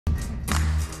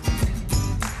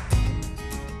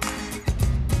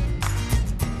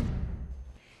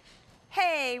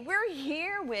Hey, we're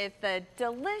here with the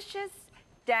delicious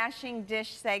Dashing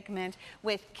Dish segment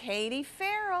with Katie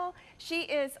Farrell. She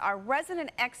is our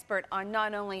resident expert on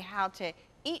not only how to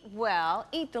eat well,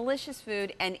 eat delicious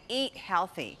food, and eat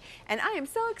healthy. And I am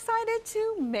so excited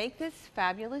to make this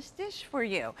fabulous dish for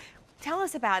you. Tell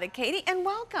us about it, Katie, and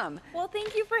welcome. Well,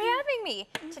 thank you for having me.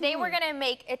 Today we're gonna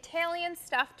make Italian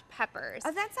stuffed peppers.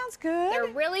 Oh, that sounds good. They're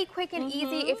really quick and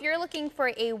easy. If you're looking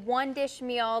for a one-dish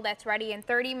meal that's ready in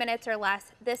 30 minutes or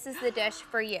less, this is the dish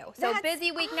for you. So That's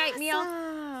busy weeknight meal,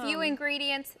 few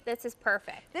ingredients, this is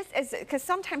perfect. This is, because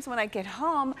sometimes when I get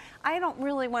home, I don't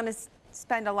really want to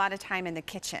spend a lot of time in the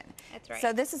kitchen. That's right.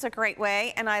 So this is a great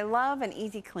way, and I love an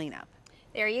easy cleanup.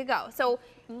 There you go. So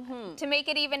to make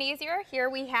it even easier, here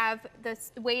we have the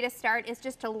way to start is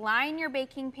just to line your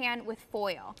baking pan with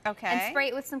foil. Okay. And spray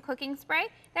it with some cooking spray.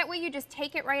 That way you just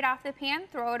take it right off the pan,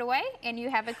 throw it away, and you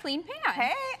have a clean pan.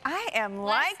 Hey, I am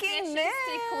liking this.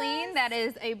 To clean, that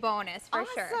is a bonus for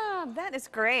sure. Awesome. That is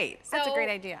great. That's a great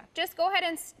idea. Just go ahead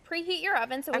and preheat your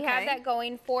oven. So we have that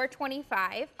going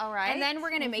 425. All right. And then we're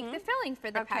going to make the filling for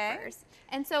the peppers.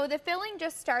 And so the filling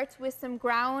just starts with some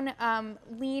ground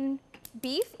lean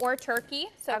beef or turkey,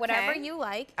 so whatever you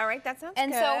like. All right, that sounds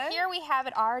good. good. So here we have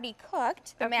it already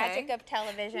cooked, the magic of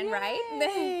television, right?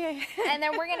 And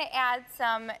then we're going to add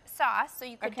some sauce, so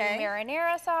you could do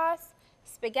marinara sauce,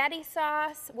 spaghetti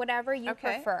sauce, whatever you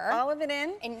prefer. All of it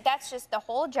in? And that's just the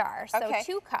whole jar, so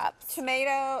 2 cups.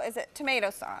 Tomato, is it tomato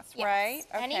sauce, right?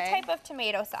 Any type of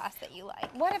tomato sauce that you like.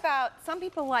 What about, some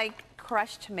people like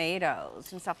crushed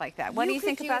tomatoes and stuff like that. What do you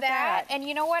think about that? And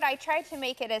you know what? I tried to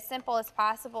make it as simple as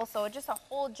possible, so just a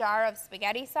whole jar of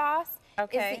spaghetti sauce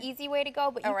is the easy way to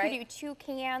go, but you could do 2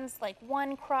 cans, like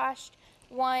 1 crushed,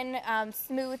 1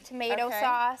 smooth tomato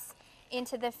sauce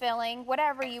into the filling,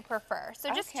 whatever you prefer.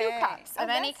 So just 2 cups of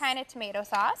any kind of tomato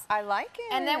sauce. I like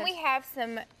it. And then we have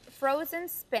some frozen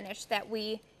spinach that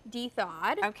we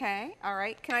de-thawed. Okay, all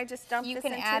right. Can I just dump this You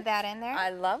can add that in there. I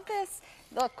love this.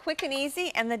 Look, quick and easy,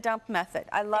 and the dump method.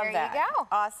 I love that. There you go.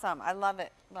 Awesome. I love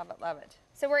it. Love it. Love it.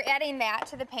 So we're adding that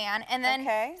to the pan, and then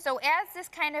so as this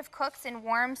kind of cooks and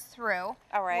warms through,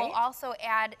 we'll also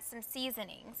add some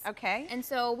seasonings. Okay. And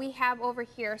so we have over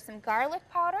here some garlic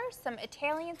powder, some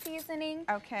Italian seasoning,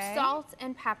 salt,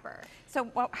 and pepper.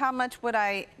 So how much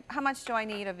do I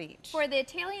need of each? For the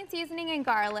Italian seasoning and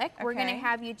garlic, we're going to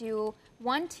have you do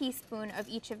 1 teaspoon of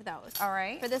each of those. All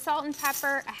right. For the salt and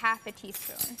pepper, a ½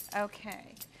 teaspoon.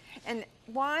 Okay. And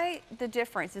why the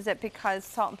difference? Is it because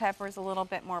salt and pepper is a little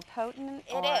bit more potent?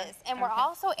 It is. And we're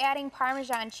also adding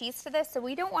Parmesan cheese to this, so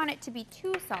we don't want it to be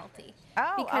too salty.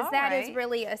 Oh, because that is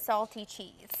really a salty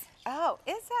cheese. Oh,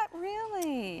 is that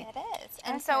really? It is.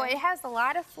 And so it has a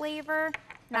lot of flavor,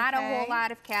 not a whole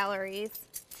lot of calories.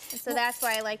 And so that's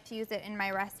why I like to use it in my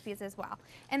recipes as well.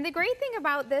 And the great thing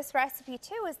about this recipe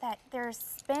too is that there's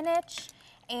spinach,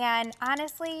 and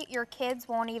honestly, your kids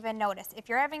won't even notice. If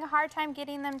you're having a hard time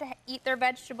getting them to eat their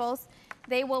vegetables,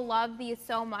 they will love these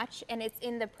so much, and it's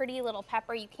in the pretty little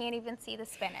pepper. You can't even see the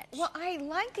spinach. Well, I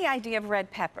like the idea of red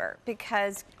pepper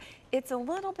because it's a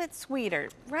little bit sweeter,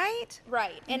 right?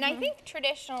 Right. And I think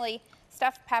traditionally,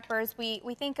 stuffed peppers, we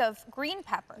think of green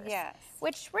peppers,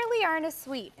 which really aren't as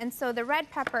sweet. And so the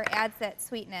red pepper adds that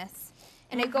sweetness,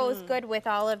 and it goes good with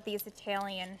all of these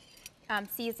Italian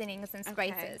seasonings and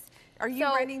spices. Are you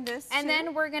writing this too? And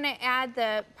then we're going to add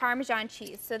the Parmesan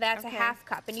cheese. So that's a ½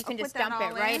 cup, and you can just dump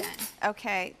it right in.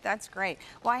 Okay, that's great.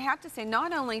 Well, I have to say,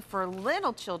 not only for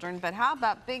little children, but how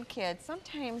about big kids?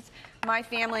 Sometimes my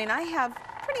family, and I have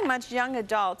pretty much young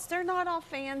adults, they're not all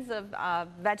fans of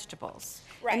vegetables.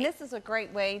 Right. And this is a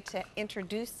great way to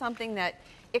introduce something that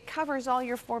it covers all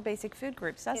your 4 basic food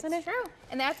groups, doesn't it? It's true.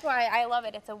 And that's why I love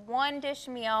it. It's a one-dish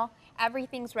meal.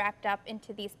 Everything's wrapped up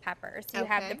into these peppers. You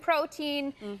have the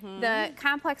protein, the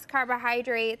complex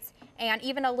carbohydrates, and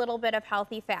even a little bit of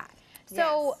healthy fat.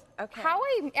 So how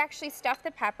I actually stuff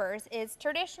the peppers is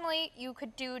traditionally you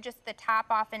could do just the top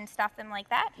off and stuff them like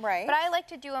that. Right. But I like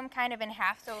to do them kind of in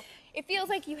half, so it feels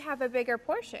like you have a bigger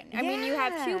portion. I mean, you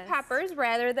have 2 peppers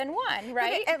rather than 1,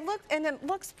 right? It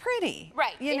looks pretty.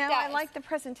 Right. You know, I like the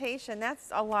presentation.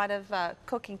 That's a lot of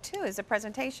cooking too, is a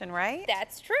presentation, right?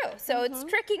 That's true. So it's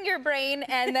tricking your brain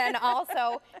and then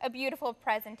also a beautiful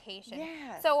presentation.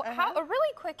 Yes. So how a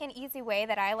really quick and easy way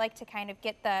that I like to kind of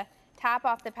get the top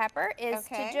off the pepper is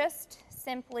to just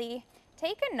simply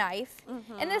take a knife,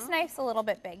 and this knife's a little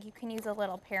bit big. You can use a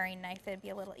little paring knife, it'd be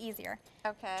a little easier.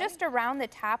 Just around the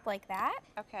top like that.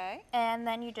 And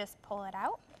then you just pull it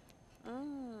out.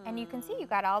 And you can see you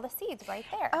got all the seeds right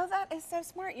there. Oh, that is so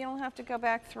smart. You don't have to go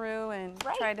back through and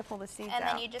try to pull the seeds out. And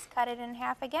then you just cut it in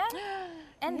half again,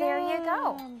 and there you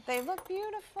go. They look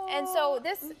beautiful. And so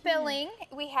this filling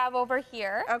we have over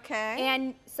here. Okay.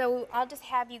 And so I'll just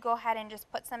have you go ahead and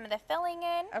just put some of the filling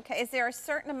in. Okay, is there a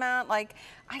certain amount, like,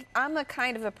 I'm a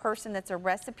kind of a person that's a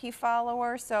recipe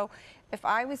follower, so if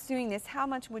I was doing this, how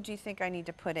much would you think I need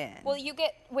to put in? Well, you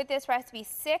get, with this recipe,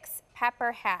 6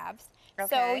 pepper halves.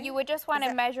 Okay. So you would just want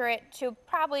to measure it to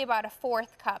probably about a 1/4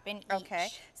 cup in each. Okay,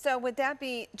 so would that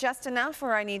be just enough,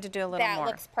 or I need to do a little more? That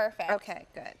looks perfect. Okay,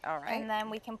 good, all right. And then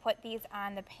we can put these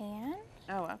on the pan.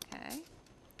 Oh, okay.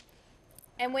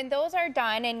 And when those are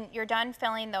done and you're done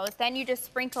filling those, then you just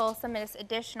sprinkle some of this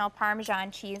additional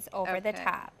Parmesan cheese over the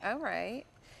top. All right.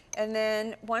 And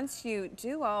then once you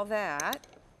do all that,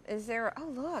 is there, oh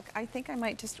look, I think I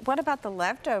might just, what about the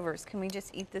leftovers? Can we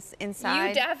just eat this inside?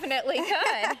 You definitely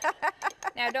could.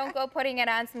 Now don't go putting it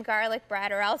on some garlic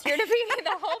bread or else you're defeating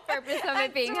the whole purpose of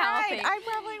it being healthy. I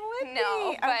probably would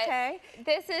No, be. but okay.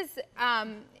 this is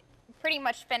pretty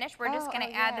much finished. We're just going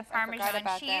to add the Parmesan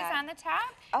cheese on the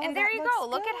top. Oh, and there that you looks go.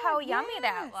 Look at how good, yummy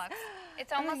that yes. looks.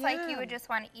 It's almost like you would just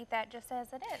want to eat that just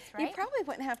as it is, right? You probably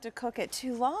wouldn't have to cook it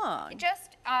too long.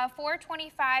 Just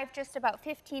 425, just about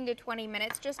 15 to 20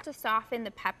 minutes, just to soften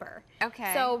the pepper.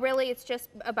 Okay. So really, it's just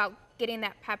about getting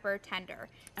that pepper tender.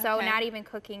 So Okay. not even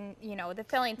cooking, you know, the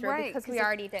filling through, Right, because we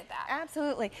already did that.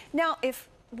 Absolutely. Now, if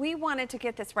we wanted to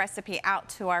get this recipe out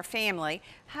to our family,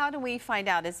 how do we find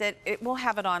out? Is we'll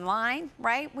have it online,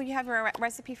 right? Will you have a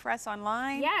recipe for us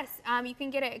online? Yes, you can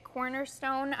get it at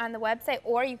Cornerstone on the website,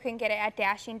 or you can get it at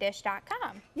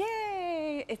dashingdish.com.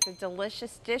 Yay! It's a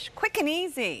delicious dish, quick and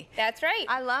easy. That's right.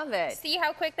 I love it. See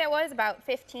how quick that was? About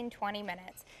 15, 20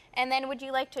 minutes. And then would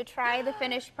you like to try the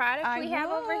finished product we have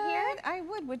over here? I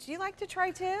would. Would you like to try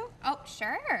too? Oh,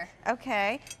 sure.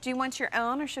 Okay. Do you want your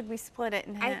own, or should we split it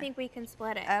in half? I think we can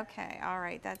split it. Okay. All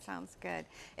right. That sounds good.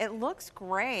 It looks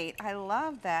great. I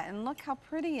love that. And look how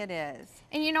pretty it is.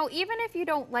 And you know, even if you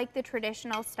don't like the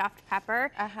traditional stuffed pepper,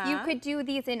 you could do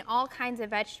these in all kinds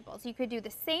of vegetables. You could do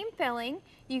the same filling.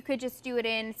 You could just do it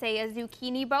in, say, a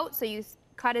zucchini boat. So you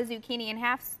cut a zucchini in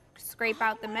half, scrape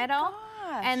out the middle,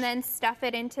 and then stuff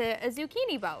it into a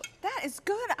zucchini boat. That is a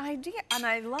good idea, and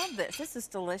I love this. This is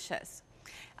delicious.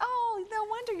 Oh, no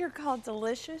wonder you're called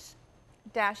Delicious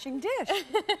Dashing Dish.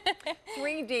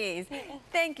 3 Ds.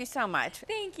 Thank you so much.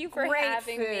 Thank you for Great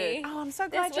having food. me. Oh, I'm so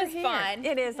glad you're here. This was fun.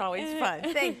 It is always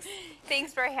fun. Thanks.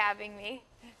 Thanks for having me.